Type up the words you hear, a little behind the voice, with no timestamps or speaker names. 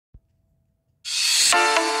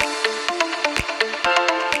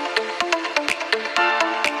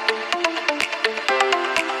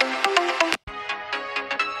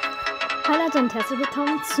und herzlich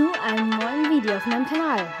willkommen zu einem neuen Video auf meinem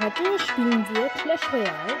Kanal. Heute spielen wir Clash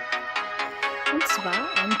Royale. Und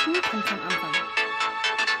zwar ein Teamkampf am Anfang.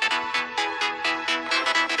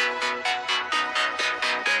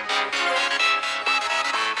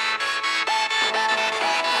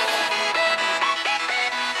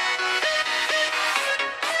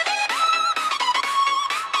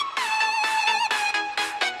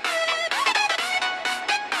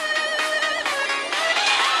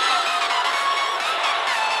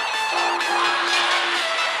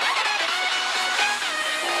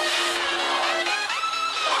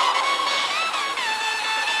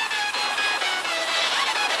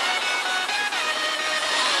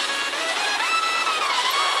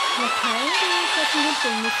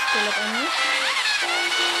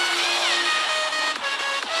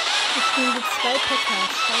 Ich spiele die 2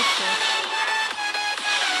 Packers. Scheiße.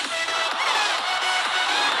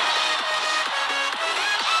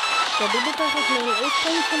 Der Babytag auf Level 11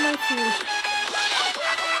 bringt schon mal viel.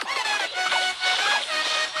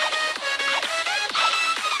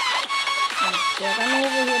 Und der Ranove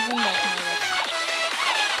hier wundert mal was.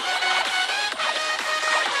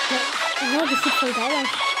 Ja, das sieht voll geil aus.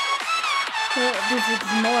 Ja, diese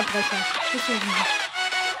Mauerbrecher.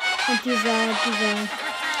 Und der,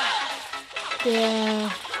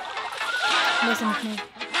 weiß ich nicht mehr.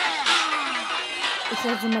 Ich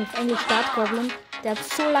sage mal auf Englisch Dart Goblin. Der hat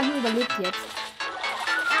so lange überlebt jetzt.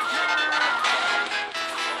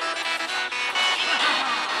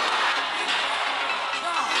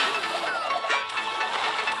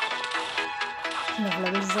 Noch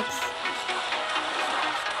Level 6.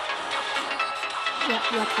 Ja,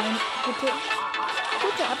 keine gute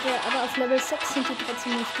Abwehr, aber auf Level 6 sind die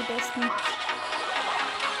trotzdem nicht die besten.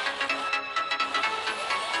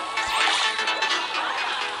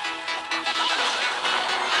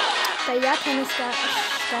 Der Jakan ist gar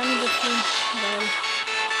nicht dazu, weil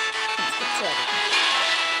es gezerrt.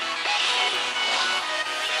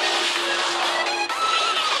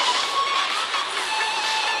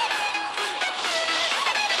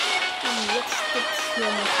 Und jetzt gibt es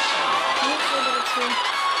hier noch eine dazu.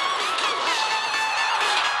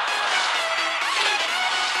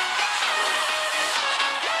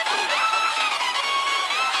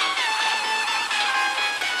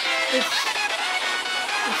 Ich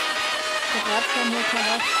von hier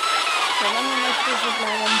Karat. Solange möchte so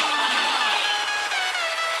bleiben.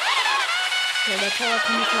 Ja, der Tower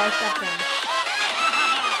kann ich leicht abwehren.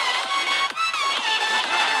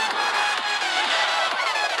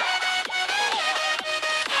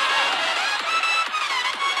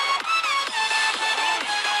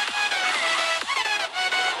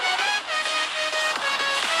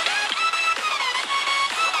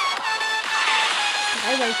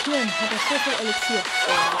 Valkyren hat er so viel Elixier. Oh,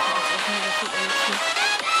 ich habe jetzt auch mal viel Elixier.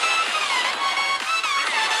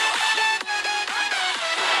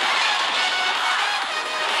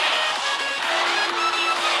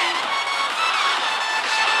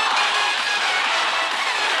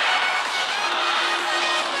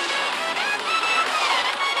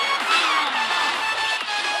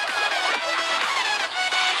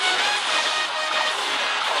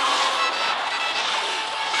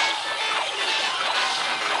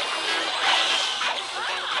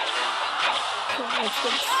 Jetzt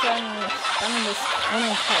gibt es ein spannendes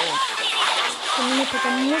Einzelfall. Den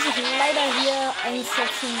Minipicker muss ich leider hier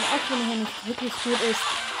einsetzen, auch wenn er hier nicht wirklich gut ist.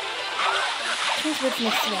 Sonst wird es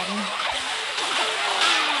nichts werden.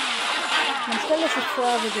 Man stelle sich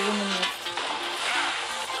vor, wir gewinnen jetzt.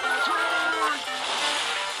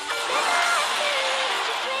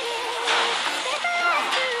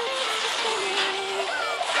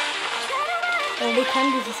 Aber wir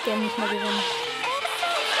können dieses Game nicht mehr gewinnen.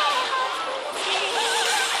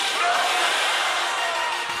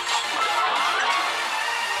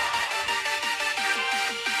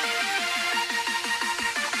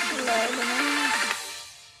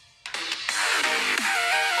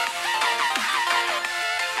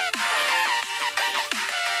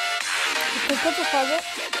 Kurze Pause.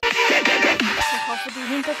 Ich hoffe, die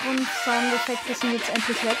Hintergrund-Soundeffekte sind jetzt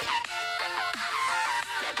endlich weg.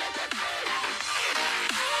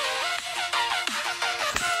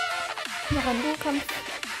 Noch ein Duellkampf.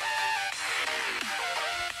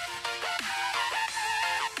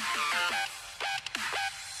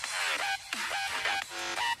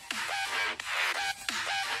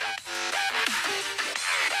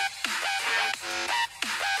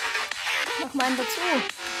 Noch mal einen dazu.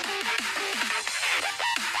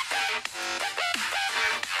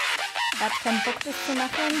 Er hat keinen Bock, das zu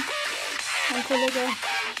machen. Mein Kollege.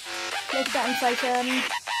 Schlechte Anzeichen.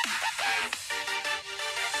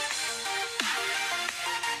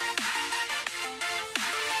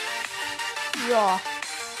 Ja.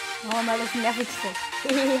 Machen wir mal das Nervigste.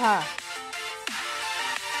 Ja.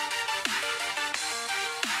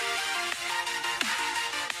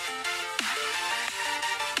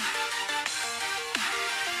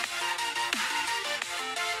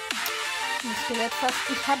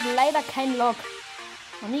 Ich habe leider keinen Log.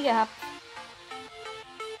 Noch nie gehabt.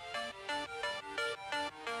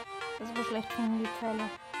 Das ist aber schlecht von die Pfeile.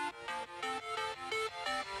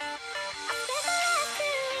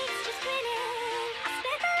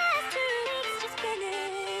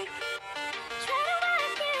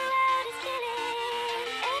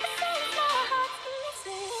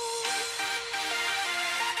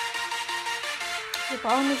 Wir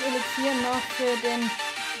brauchen das Elixier noch für den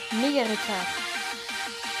Mega-Ritter.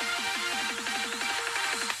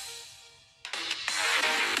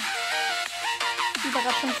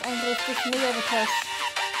 Überraschungsangriff des Mega-Ritters.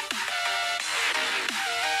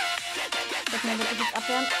 Wird man wirklich jetzt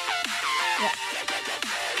abwehren? Ja.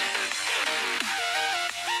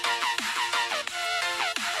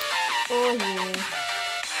 Oh je.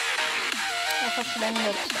 Er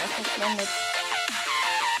verschwendet. Das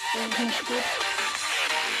ist nicht gut.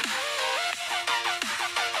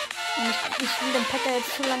 Und ich will den Packer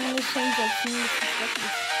jetzt zu lange nicht hinsetzen, bis es weg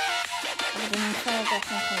ist. Aber den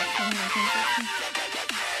Feuersachen kann ich schon nicht hinsetzen.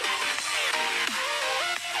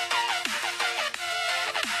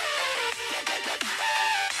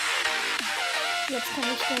 Jetzt kann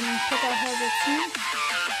ich den Packer hersetzen.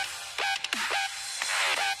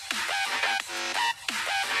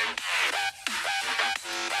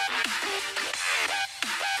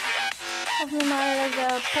 Hoffen wir mal, dass der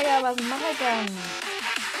Packer was machen kann.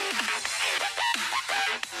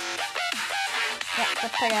 Ja, der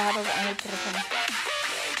Packer hat uns angegriffen.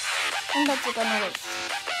 Und hat sogar noch was.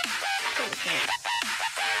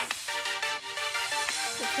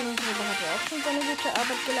 Der Königsritter hat ja auch schon seine gute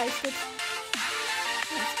Arbeit geleistet.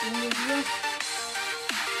 Jetzt gehen wir hier.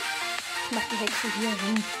 Ich mach die Hexe hier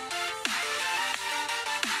hin.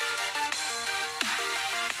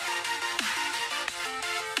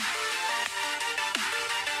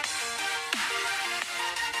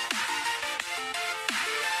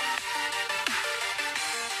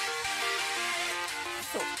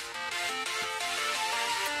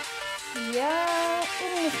 Ja,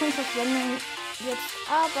 irgendwie schon Verschwendung jetzt,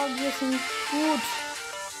 aber wir sind gut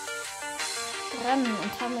dran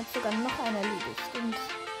und haben jetzt sogar noch eine erledigt. Und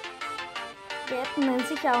wir hätten ihn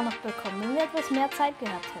sicher auch noch bekommen, wenn wir etwas mehr Zeit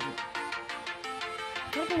gehabt hätten.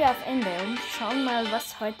 Drücken wir auf Ende und schauen mal,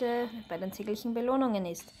 was heute bei den täglichen Belohnungen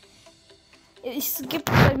ist. Es gibt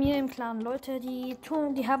bei mir im Clan Leute, die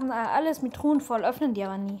haben alles mit Truhen voll, öffnen die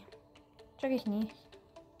aber nie. Check ich nie.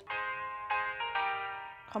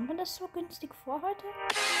 Kommt mir das so günstig vor heute?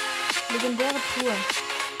 Legendäre Truhe.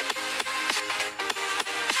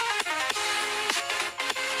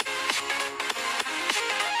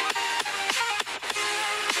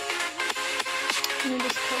 Nee,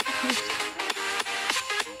 das kaufe ich nicht.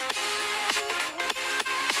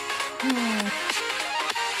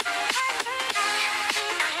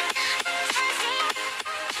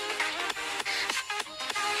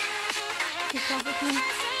 Die kaufe ich nicht.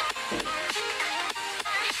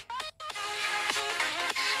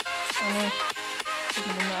 Oh ne, ich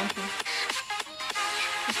bin mir an.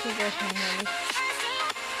 Ich will sehr schnell nicht.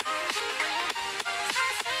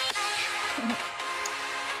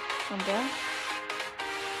 Und der?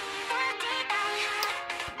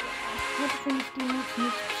 Heute finde ich die noch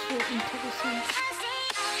nicht so interessant.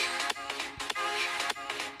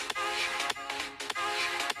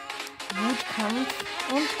 Wutkampf.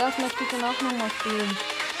 Und das möchte ich dann auch noch mal spielen.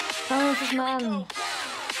 Schauen wir uns das mal an.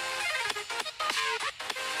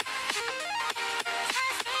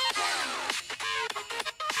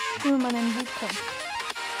 Nur mal einen Wutkampf.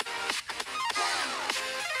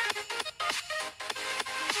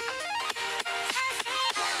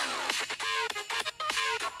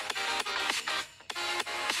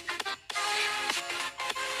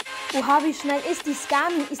 Oha, wie schnell ist die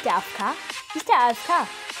Skami? Ist der AFK? Ist der AFK?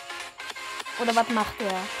 Oder was macht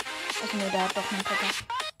der? Also ne, der hat doch einen Packer.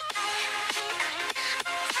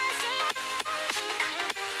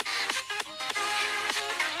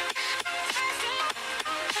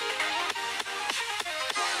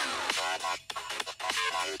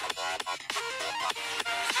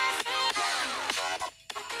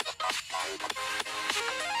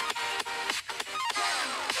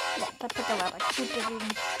 Ja, der Packer war da gut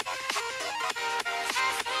dagegen.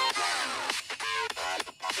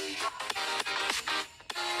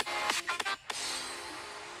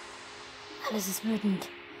 Alles ist wütend.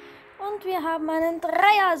 Und wir haben einen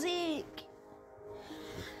Dreier-Sieg.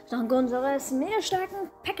 Dank unseres mega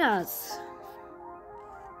starken Packers.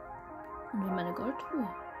 Und in meine Goldtruhe.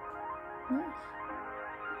 Nice.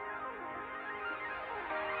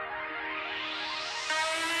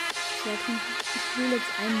 Ich will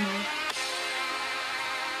jetzt einmal.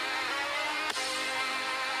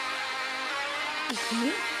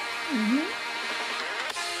 Okay.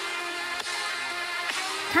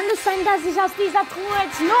 Kann es sein, dass ich aus dieser Truhe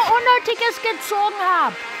jetzt nur Unnötiges gezogen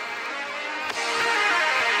habe?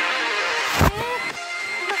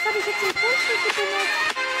 Was habe ich jetzt im Grundstück benutzt?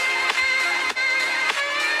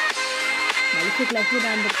 Weil ich hier gleich wieder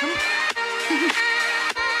einen bekomme.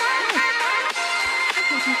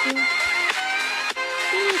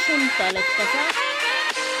 Die sind alles besser.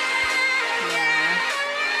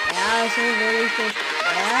 Ja, so will ich das.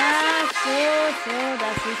 Ja, so,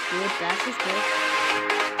 das ist gut, das ist gut.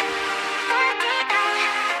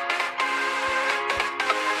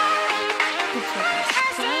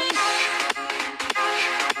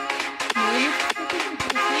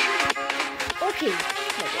 Okay,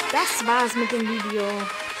 das war's mit dem Video.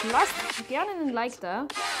 Lasst gerne einen Like da,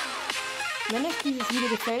 wenn euch dieses Video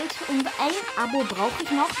gefällt. Und ein Abo brauche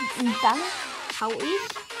ich noch. Und dann hau ich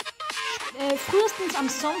frühestens am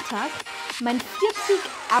Sonntag mein 40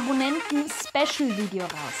 Abonnenten Special Video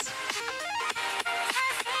raus.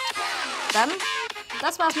 Dann,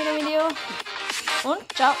 das war's mit dem Video.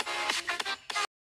 Und ciao.